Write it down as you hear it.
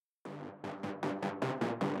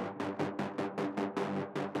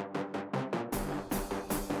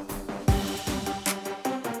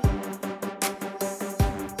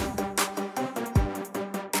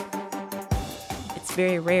it's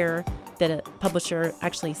very rare that a publisher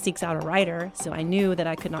actually seeks out a writer, so I knew that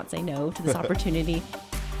I could not say no to this opportunity.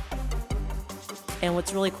 And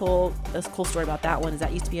what's really cool, a cool story about that one is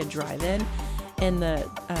that used to be a drive-in in the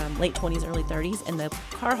late 20s, early 30s, and the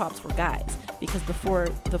car hops were guys, because before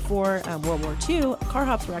World War II, car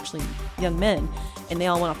hops were actually young men, and they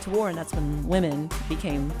all went off to war, and that's when women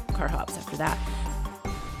became car hops after that.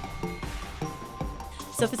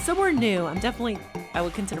 So if it's somewhere new, I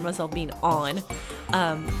would consider myself being on.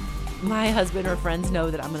 My husband or friends know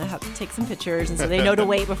that I'm going to have to take some pictures, and so they know to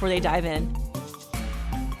wait before they dive in.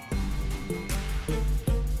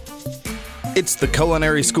 It's the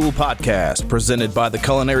Culinary School Podcast, presented by the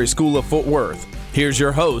Culinary School of Fort Worth. Here's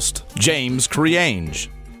your host, James Creange.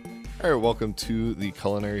 All right, welcome to the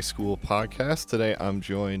Culinary School Podcast. Today I'm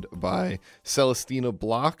joined by Celestina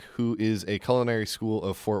Block, who is a Culinary School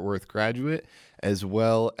of Fort Worth graduate, as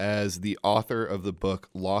well as the author of the book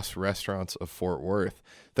Lost Restaurants of Fort Worth.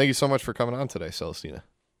 Thank you so much for coming on today, Celestina.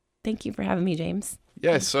 Thank you for having me, James.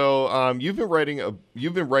 Yeah, so you've been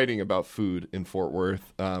writing about food in Fort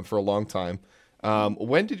Worth for a long time.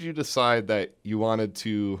 When did you decide that you wanted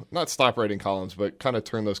to not stop writing columns, but kind of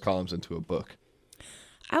turn those columns into a book?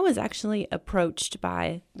 I was actually approached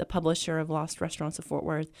by the publisher of Lost Restaurants of Fort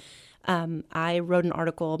Worth. I wrote an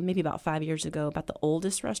article maybe about 5 years ago about the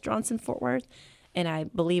oldest restaurants in Fort Worth, and I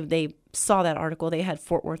believe they saw that article. They had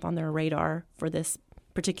Fort Worth on their radar for this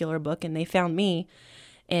particular book, and they found me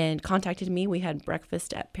and contacted me. We had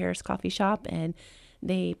breakfast at Paris Coffee Shop, and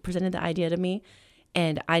they presented the idea to me.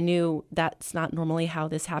 And I knew that's not normally how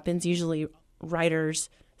this happens. Usually writers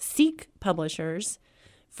seek publishers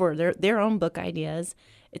for their own book ideas.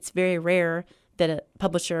 It's very rare that a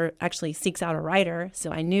publisher actually seeks out a writer,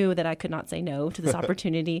 so I knew that I could not say no to this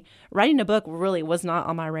opportunity. Writing a book really was not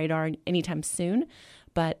on my radar anytime soon,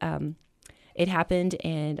 but it happened,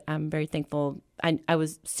 and I'm very thankful. I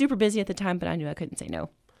was super busy at the time, but I knew I couldn't say no.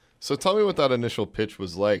 So tell me what that initial pitch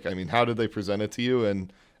was like. I mean, how did they present it to you,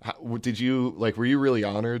 and were you really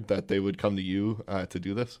honored that they would come to you to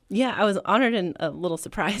do this? Yeah, I was honored and a little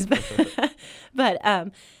surprised,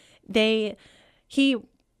 but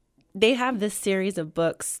they have this series of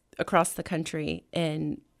books across the country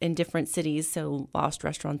in different cities. So Lost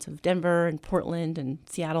Restaurants of Denver and Portland and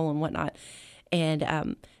Seattle and whatnot.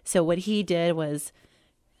 And so what he did was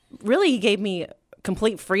really he gave me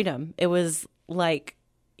complete freedom. It was like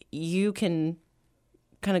you can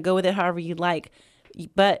kind of go with it however you like.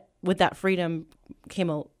 But with that freedom came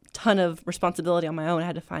a ton of responsibility on my own. I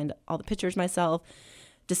had to find all the pictures myself,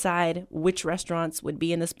 decide which restaurants would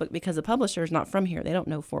be in this book, because the publisher is not from here. They don't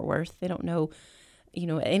know Fort Worth. They don't know,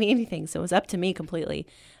 anything. So it was up to me completely.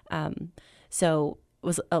 So it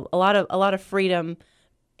was a lot of freedom,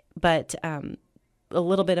 but a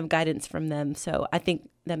little bit of guidance from them. So I think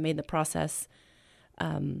that made the process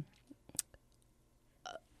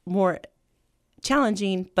more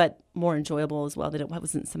challenging, but more enjoyable as well, that it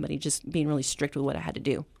wasn't somebody just being really strict with what I had to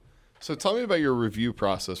do. So tell me about your review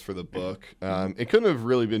process for the book. It couldn't have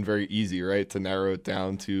really been very easy, right, to narrow it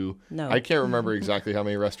down to, no. I can't remember exactly how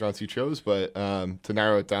many restaurants you chose, but to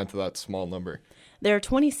narrow it down to that small number. There are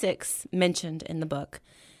 26 mentioned in the book.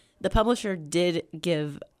 The publisher did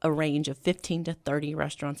give a range of 15 to 30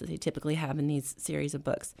 restaurants that they typically have in these series of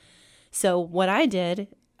books. So what I did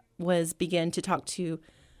was begin to talk to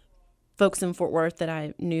folks in Fort Worth that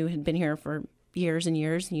I knew had been here for years and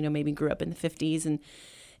years, maybe grew up in the 50s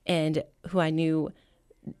and who I knew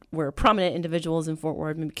were prominent individuals in Fort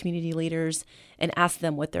Worth, maybe community leaders, and asked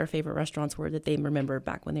them what their favorite restaurants were that they remember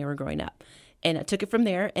back when they were growing up. And I took it from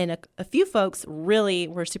there, and a few folks really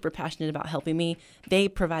were super passionate about helping me. They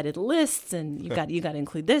provided lists, and you got to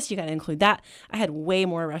include this, you got to include that. I had way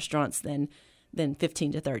more restaurants than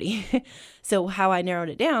 15 to 30. So how I narrowed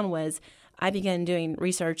it down was I began doing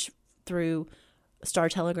research through Star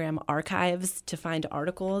Telegram archives to find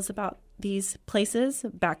articles about these places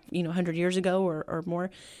back, 100 years ago or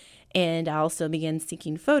more. And I also began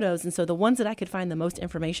seeking photos. And so the ones that I could find the most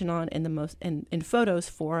information on and photos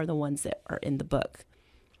for are the ones that are in the book.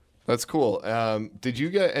 That's cool. Did you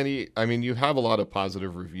get any, you have a lot of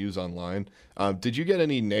positive reviews online. Did you get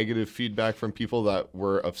any negative feedback from people that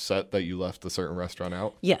were upset that you left a certain restaurant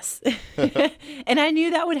out? Yes. And I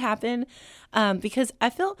knew that would happen because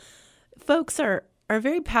I feel folks are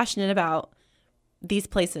very passionate about these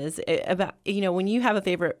places, about, when you have a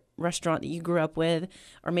favorite restaurant that you grew up with,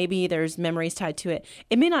 or maybe there's memories tied to it.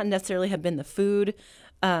 It may not necessarily have been the food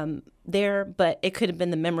there, but it could have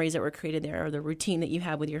been the memories that were created there, or the routine that you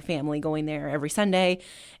had with your family going there every Sunday.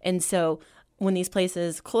 And so when these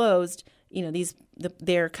places closed, these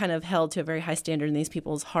they're kind of held to a very high standard in these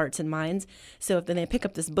people's hearts and minds. So if then they pick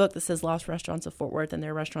up this book that says Lost Restaurants of Fort Worth and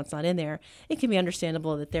their restaurant's not in there, it can be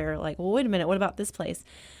understandable that they're like, well, wait a minute, what about this place?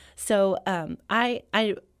 So I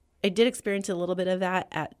did experience a little bit of that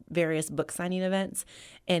at various book signing events,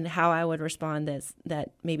 and how I would respond is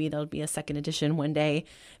that maybe there'll be a second edition one day,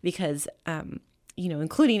 because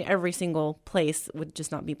including every single place would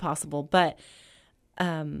just not be possible. But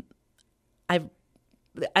I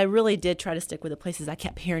really did try to stick with the places I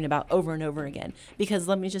kept hearing about over and over again, because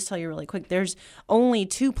let me just tell you really quick, there's only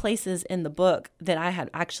 2 places in the book that I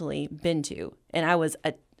had actually been to, and I was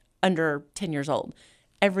under 10 years old.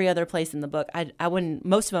 Every other place in the book,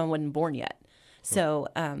 most of them I wasn't born yet. So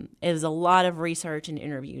it was a lot of research and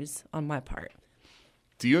interviews on my part.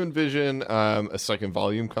 Do you envision a second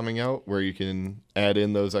volume coming out where you can add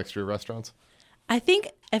in those extra restaurants? I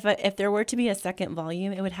think if there were to be a second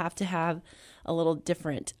volume, it would have to have a little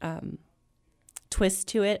different twist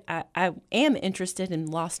to it. I am interested in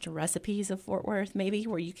lost recipes of Fort Worth, maybe,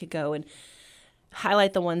 where you could go and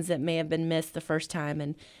highlight the ones that may have been missed the first time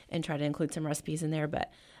and try to include some recipes in there.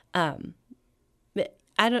 But I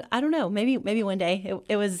don't know. Maybe one day.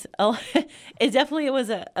 It was it definitely was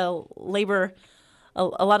a labor. A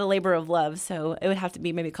lot of labor of love, so it would have to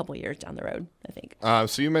be maybe a couple of years down the road, I think.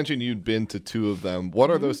 So you mentioned you'd been to 2 of them. What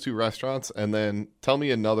are those 2 restaurants? And then tell me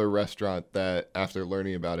another restaurant that, after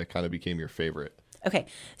learning about it, kind of became your favorite. Okay,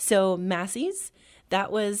 so Massey's,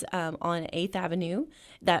 that was on 8th Avenue.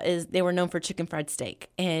 They were known for chicken fried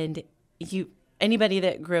steak. And anybody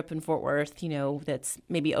that grew up in Fort Worth, that's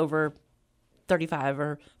maybe over 35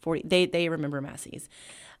 or 40, they remember Massey's.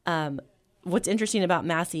 What's interesting about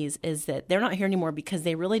Massey's is that they're not here anymore because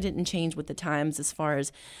they really didn't change with the times as far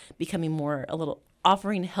as becoming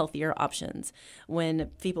offering healthier options. When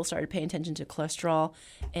people started paying attention to cholesterol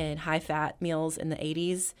and high-fat meals in the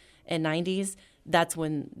 80s and 90s, that's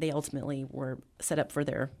when they ultimately were set up for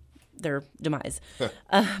their demise.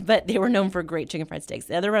 But they were known for great chicken fried steaks.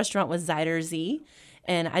 The other restaurant was Zider Z.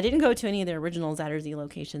 And I didn't go to any of the original Zider Z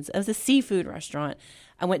locations. It was a seafood restaurant.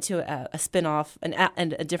 I went to a spinoff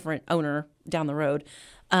and a different owner down the road.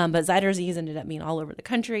 But Zider Z's ended up being all over the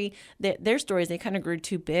country. Their stories, they kind of grew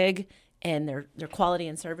too big, and their quality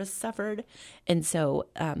and service suffered. And so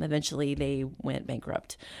eventually they went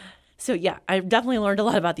bankrupt. So yeah, I definitely learned a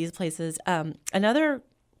lot about these places. Another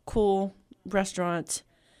cool restaurant,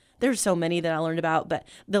 there's so many that I learned about, but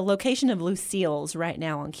the location of Lucille's right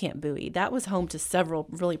now on Camp Bowie, that was home to several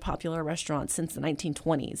really popular restaurants since the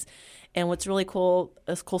 1920s. And what's really cool,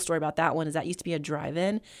 a cool story about that one is that used to be a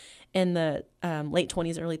drive-in in the late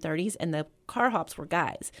 20s, early 30s, and the car hops were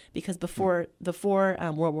guys, because before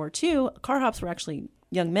World War II, car hops were actually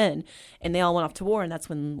young men, and they all went off to war, and that's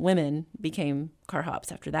when women became car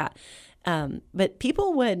hops after that. But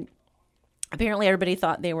apparently everybody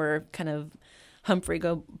thought they were kind of Humphrey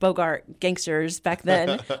Bogart gangsters back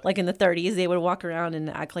then. Like in the 30s, they would walk around and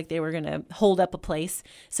act like they were going to hold up a place.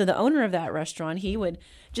 So the owner of that restaurant, he would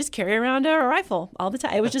just carry around a rifle all the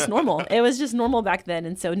time. It was just normal. It was just normal back then.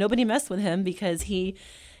 And so nobody messed with him because they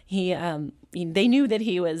knew that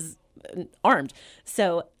he was armed.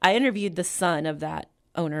 So I interviewed the son of that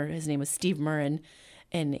owner. His name was Steve Murrin,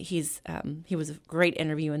 and he was a great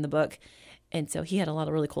interview in the book. And so he had a lot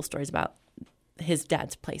of really cool stories about his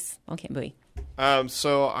dad's place on Camp Bowie.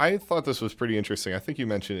 So I thought this was pretty interesting. I think you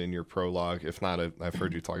mentioned it in your prologue. If not, I've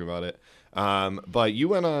heard you talk about it. But you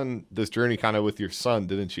went on this journey kind of with your son,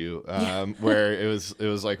 didn't you? Where it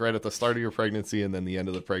was like right at the start of your pregnancy, and then the end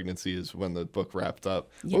of the pregnancy is when the book wrapped up.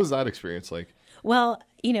 Yeah. What was that experience like? Well,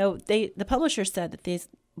 the publisher said that these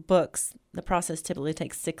books, the process typically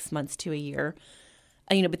takes 6 months to a year.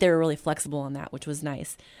 But they were really flexible on that, which was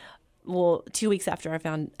nice. Well, 2 weeks after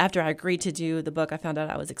I agreed to do the book, I found out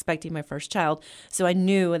I was expecting my first child. So I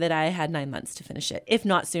knew that I had 9 months to finish it, if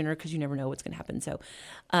not sooner, because you never know what's going to happen. So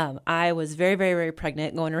I was very, very, very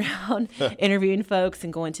pregnant, going around interviewing folks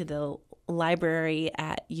and going to the library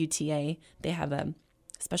at UTA. They have a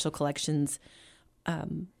special collections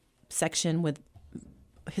section with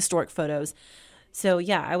historic photos. So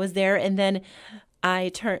yeah, I was there, and then I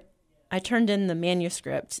turned in the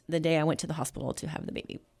manuscript the day I went to the hospital to have the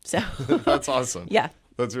baby. So that's awesome. Yeah.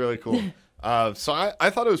 That's really cool. So I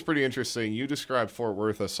thought it was pretty interesting. You described Fort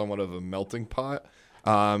Worth as somewhat of a melting pot.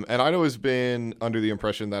 And I'd always been under the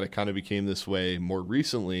impression that it kind of became this way more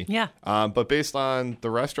recently. Yeah. But based on the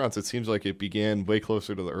restaurants, it seems like it began way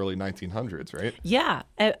closer to the early 1900s, right? Yeah.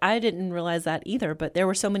 I didn't realize that either, but there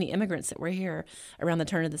were so many immigrants that were here around the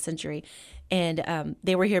turn of the century. And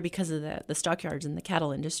they were here because of the stockyards and the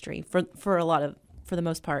cattle industry for the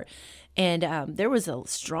most part. And there was a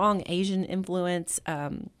strong Asian influence.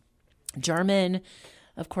 German,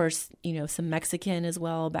 of course, some Mexican as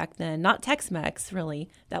well back then. Not Tex-Mex, really.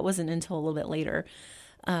 That wasn't until a little bit later.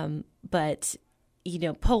 But,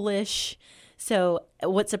 Polish. So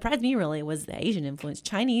what surprised me really was the Asian influence.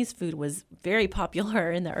 Chinese food was very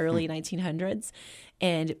popular in the early 1900s.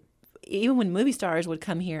 And even when movie stars would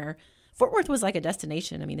come here, Fort Worth was like a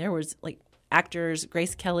destination. I mean, there was like actors,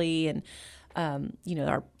 Grace Kelly and,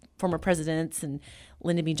 our former presidents and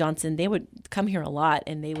Lyndon B. Johnson, they would come here a lot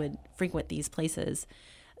and they would frequent these places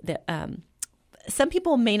that some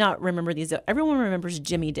people may not remember these. Everyone remembers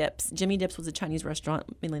Jimmy Dips. Jimmy Dips was a Chinese restaurant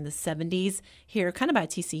mainly in the 70s here, kind of by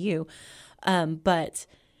TCU. But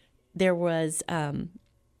there was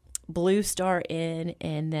Blue Star Inn,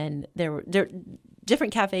 and then there were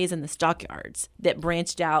different cafes in the Stockyards that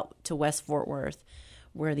branched out to West Fort Worth,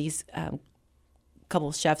 where these couple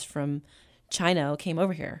of chefs from China came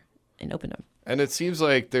over here and opened them. And it seems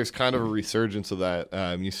like there's kind of a resurgence of that.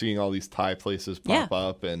 You're seeing all these Thai places pop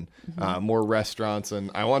up and more restaurants.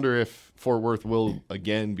 And I wonder if Fort Worth will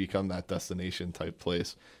again become that destination type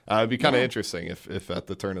place. It'd be kind of interesting if at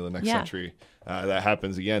the turn of the next century that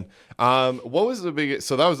happens again. What was the biggest?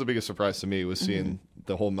 So that was the biggest surprise to me, was seeing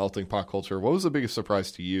the whole melting pot culture. What was the biggest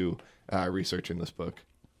surprise to you researching this book?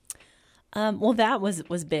 Well, that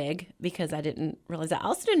was big because I didn't realize that. I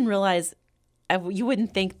also didn't realize. You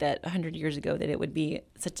wouldn't think that 100 years ago that it would be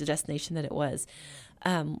such a destination that it was.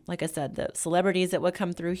 Like I said, the celebrities that would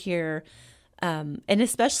come through here, and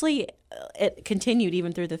especially it continued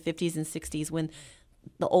even through the 50s and 60s when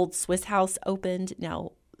the old Swiss House opened.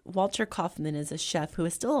 Now, Walter Kaufman is a chef who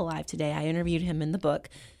is still alive today. I interviewed him in the book.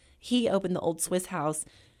 He opened the old Swiss House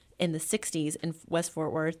in the 60s in West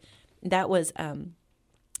Fort Worth. That was,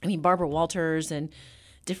 Barbara Walters and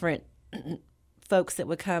different folks that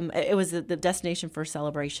would come. It was the destination for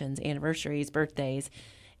celebrations, anniversaries, birthdays.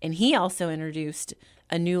 And he also introduced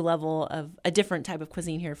a new level of a different type of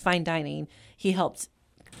cuisine here, fine dining. He helped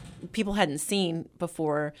people hadn't seen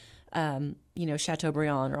before,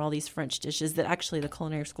 Chateaubriand or all these French dishes that actually the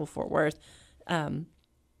Culinary School Fort Worth,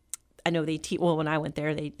 I know they teach. Well, when I went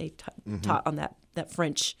there, they taught on that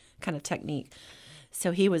French kind of technique.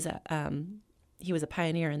 So he was a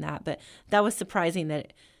pioneer in that. But that was surprising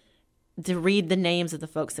that to read the names of the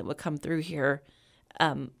folks that would come through here,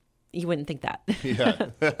 you wouldn't think that. Yeah.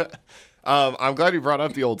 I'm glad you brought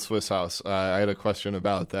up the old Swiss House. I had a question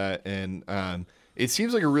about that, and it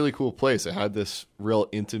seems like a really cool place. It had this real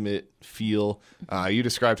intimate feel. You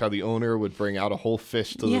described how the owner would bring out a whole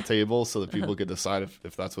fish to the table so that people could decide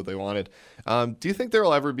if that's what they wanted. Do you think there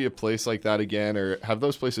will ever be a place like that again, or have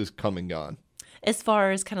those places come and gone? As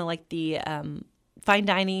far as kind of like the fine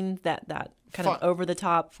dining, that kind of over the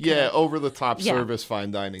top. Over the top service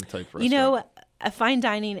fine dining type restaurant. A fine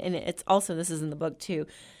dining, and it's also, this is in the book too,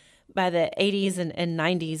 by the 80s and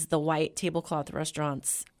 90s, the white tablecloth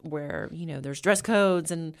restaurants where, there's dress codes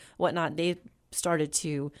and whatnot, they started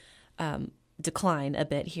to decline a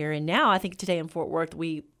bit here. And now I think today in Fort Worth,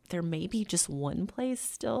 there may be just one place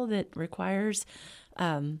still that requires,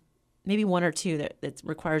 maybe one or two that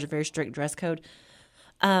requires a very strict dress code.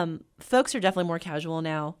 Folks are definitely more casual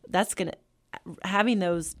now. That's having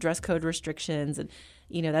those dress code restrictions, and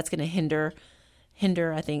that's going to hinder,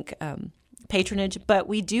 I think, patronage. But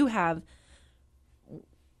we do have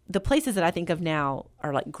the places that I think of now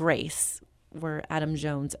are like Grace, where Adam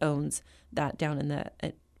Jones owns that down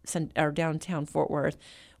in downtown Fort Worth,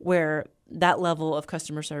 where that level of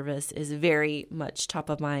customer service is very much top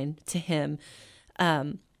of mind to him.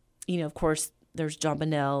 Of course, there's John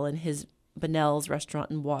Bonnell and his Bonnell's Restaurant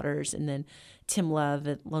and Waters, and then Tim Love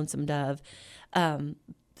at Lonesome Dove.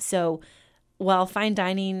 So while fine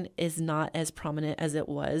dining is not as prominent as it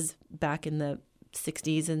was back in the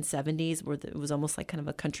 60s and 70s, where it was almost like kind of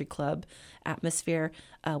a country club atmosphere,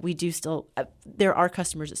 we do still, there are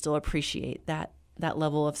customers that still appreciate that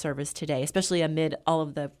level of service today, especially amid all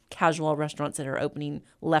of the casual restaurants that are opening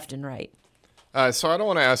left and right. So I don't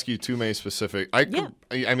want to ask you too many specific. I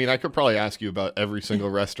could probably ask you about every single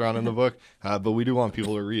restaurant in the book, but we do want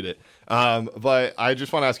people to read it. But I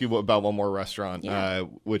just want to ask you about one more restaurant,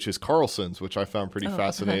 which is Carlson's, which I found pretty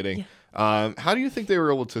fascinating. How do you think they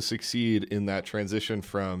were able to succeed in that transition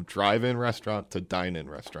from drive-in restaurant to dine-in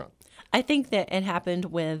restaurant? I think that it happened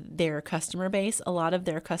with their customer base. A lot of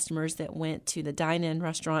their customers that went to the dine-in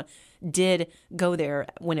restaurant did go there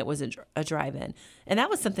when it was a drive-in. And that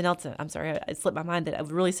was something else, I'm sorry, it slipped my mind, that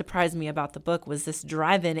really surprised me about the book, was this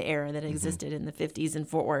drive-in era that existed in the 50s in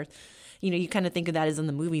Fort Worth. You kind of think of that as in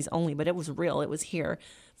the movies only, but it was real. It was here.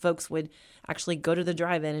 Folks would actually go to the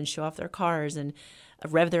drive-in and show off their cars. And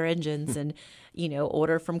rev their engines and,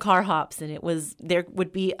 order from car hops. And there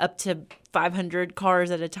would be up to 500 cars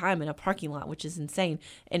at a time in a parking lot, which is insane.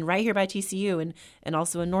 And right here by TCU and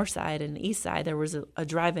also in Northside and East Side, there was a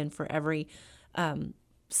drive-in for every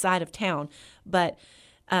side of town. But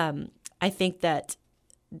I think that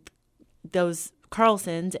those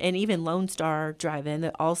Carlson's and even Lone Star Drive-In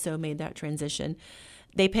that also made that transition,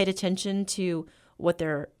 they paid attention to what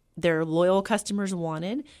their loyal customers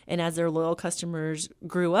wanted. And as their loyal customers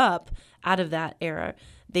grew up out of that era,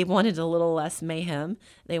 they wanted a little less mayhem.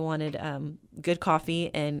 They wanted good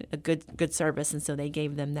coffee and a good service. And so they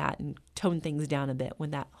gave them that and toned things down a bit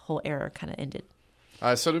when that whole era kind of ended.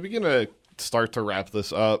 So to begin to start to wrap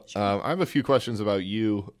this up, I have a few questions about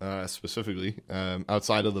you specifically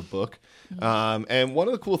outside of the book. And one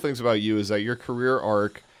of the cool things about you is that your career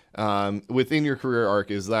arc, within your career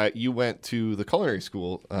arc, is that you went to the culinary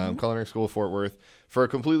school, Culinary School of Fort Worth, for a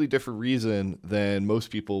completely different reason than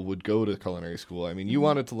most people would go to culinary school. I mean, you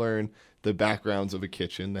wanted to learn the backgrounds of a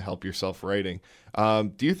kitchen to help yourself writing.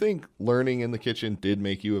 Do you think learning in the kitchen did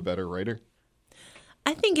make you a better writer?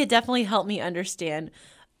 I think it definitely helped me understand,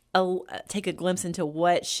 take a glimpse into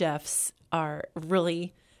what chefs are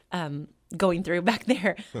really going through back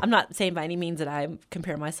there. I'm not saying by any means that I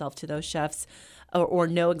compare myself to those chefs or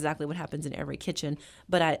know exactly what happens in every kitchen,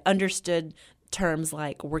 but I understood terms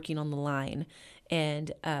like working on the line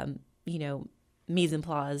and, mise en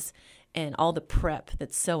place and all the prep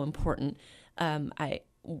that's so important. When I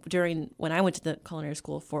went to the Culinary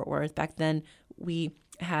School of Fort Worth, back then we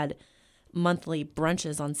had monthly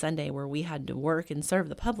brunches on Sunday where we had to work and serve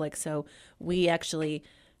the public. So we actually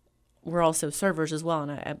were also servers as well.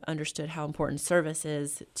 And I understood how important service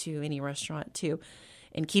is to any restaurant too,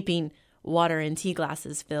 and keeping water and tea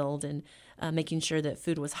glasses filled and making sure that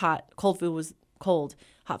food was hot, cold food was cold,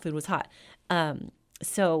 hot food was hot.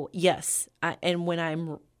 So yes, and when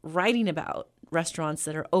I'm writing about restaurants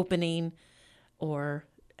that are opening or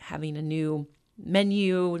having a new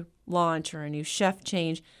menu launch or a new chef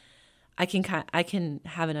change, I can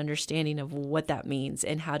have an understanding of what that means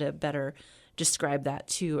and how to better describe that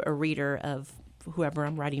to a reader of whoever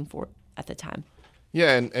I'm writing for at the time.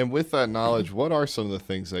 Yeah, and with that knowledge, what are some of the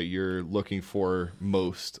things that you're looking for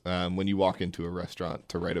most when you walk into a restaurant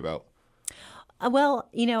to write about? Well,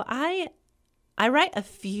 I write a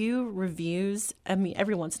few reviews. I mean,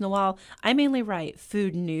 every once in a while. I mainly write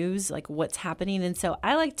food news, like what's happening. And so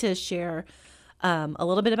I like to share a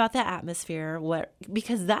little bit about the atmosphere,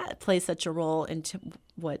 because that plays such a role into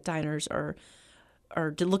what diners are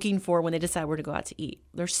looking for when they decide where to go out to eat.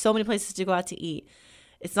 There's so many places to go out to eat.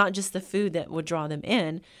 It's not just the food that would draw them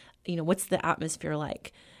in. What's the atmosphere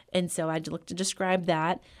like? And so I'd look to describe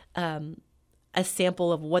that, a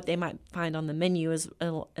sample of what they might find on the menu as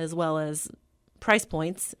well as price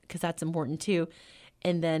points, because that's important too.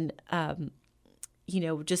 And then,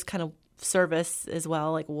 just kind of service as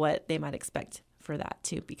well, like what they might expect for that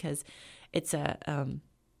too, because it's to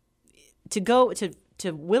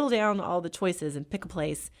whittle down all the choices and pick a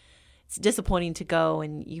place. It's disappointing to go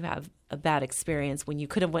and you have a bad experience when you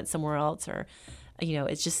could have went somewhere else, or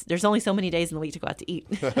it's just there's only so many days in the week to go out to eat.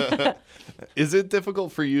 Is it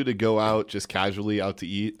difficult for you to go out just casually out to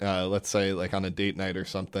eat, let's say like on a date night or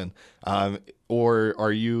something, or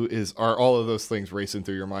are all of those things racing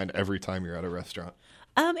through your mind every time you're at a restaurant?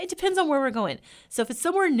 It depends on where we're going. So if it's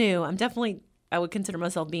somewhere new, I would consider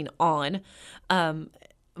myself being on.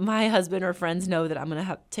 My husband or friends know that I'm going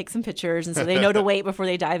to take some pictures, and so they know to wait before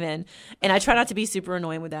they dive in. And I try not to be super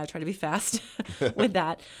annoying with that. I try to be fast with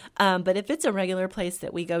that. But if it's a regular place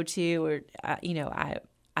that we go to, or I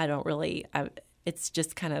don't really. It's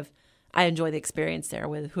just kind of I enjoy the experience there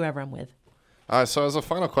with whoever I'm with. So as a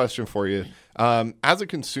final question for you, as a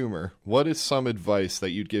consumer, what is some advice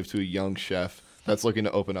that you'd give to a young chef that's looking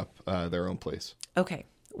to open up their own place? Okay,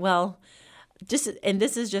 well, this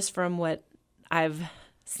is just from what I've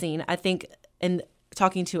seen. I think in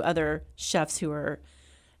talking to other chefs who are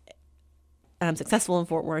successful in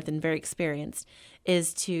Fort Worth and very experienced,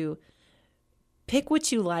 is to pick what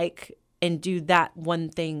you like and do that one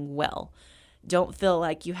thing well. Don't feel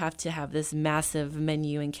like you have to have this massive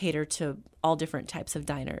menu and cater to all different types of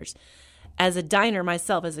diners. As a diner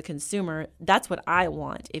myself, as a consumer, that's what I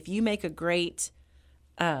want. If you make a great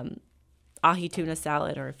ahi tuna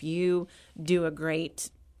salad, or if you do a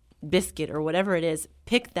great biscuit or whatever it is,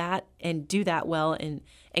 pick that and do that well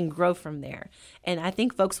and grow from there. And I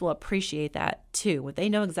think folks will appreciate that too. When they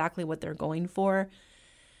know exactly what they're going for.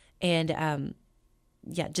 And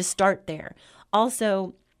just start there.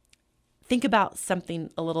 Also, think about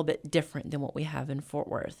something a little bit different than what we have in Fort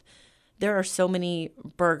Worth. There are so many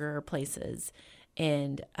burger places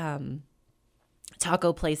and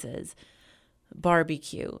taco places,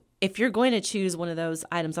 barbecue. If you're going to choose one of those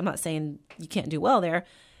items, I'm not saying you can't do well there.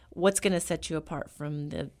 What's going to set you apart from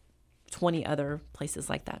the 20 other places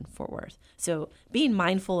like that in Fort Worth? So being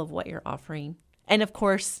mindful of what you're offering. And of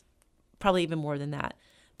course, probably even more than that,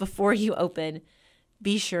 before you open,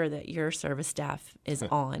 be sure that your service staff is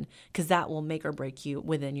on, because that will make or break you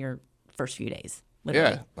within your first few days.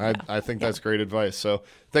 Yeah, I think that's great advice. So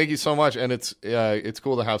thank you so much. And it's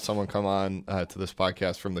cool to have someone come on to this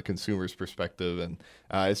podcast from the consumer's perspective. And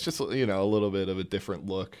it's just, a little bit of a different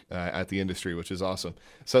look at the industry, which is awesome.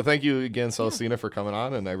 So thank you again, Celestina, for coming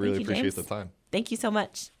on. And I really appreciate the time. Thank you so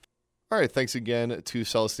much. All right. Thanks again to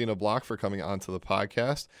Celestina Block for coming on to the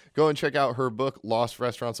podcast. Go and check out her book, Lost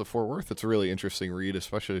Restaurants of Fort Worth. It's a really interesting read,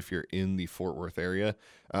 especially if you're in the Fort Worth area.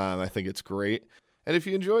 I think it's great. And if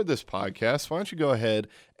you enjoyed this podcast, why don't you go ahead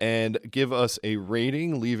and give us a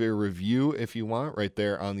rating, leave a review if you want, right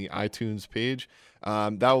there on the iTunes page.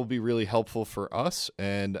 That will be really helpful for us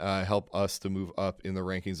and help us to move up in the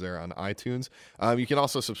rankings there on iTunes. You can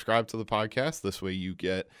also subscribe to the podcast. This way you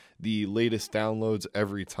get the latest downloads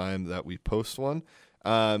every time that we post one.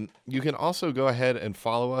 You can also go ahead and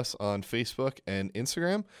follow us on Facebook and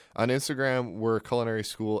Instagram. On Instagram, we're Culinary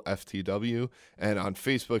School FTW, and on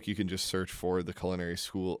Facebook, you can just search for the Culinary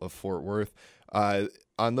School of Fort Worth.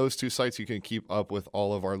 On those two sites, you can keep up with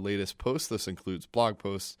all of our latest posts. This includes blog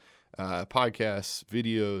posts, podcasts,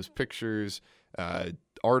 videos, pictures,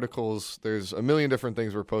 articles. There's a million different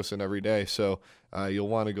things we're posting every day, so you'll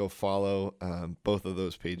want to go follow both of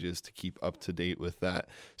those pages to keep up to date with that.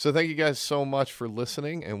 So thank you guys so much for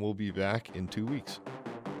listening, and we'll be back in 2 weeks.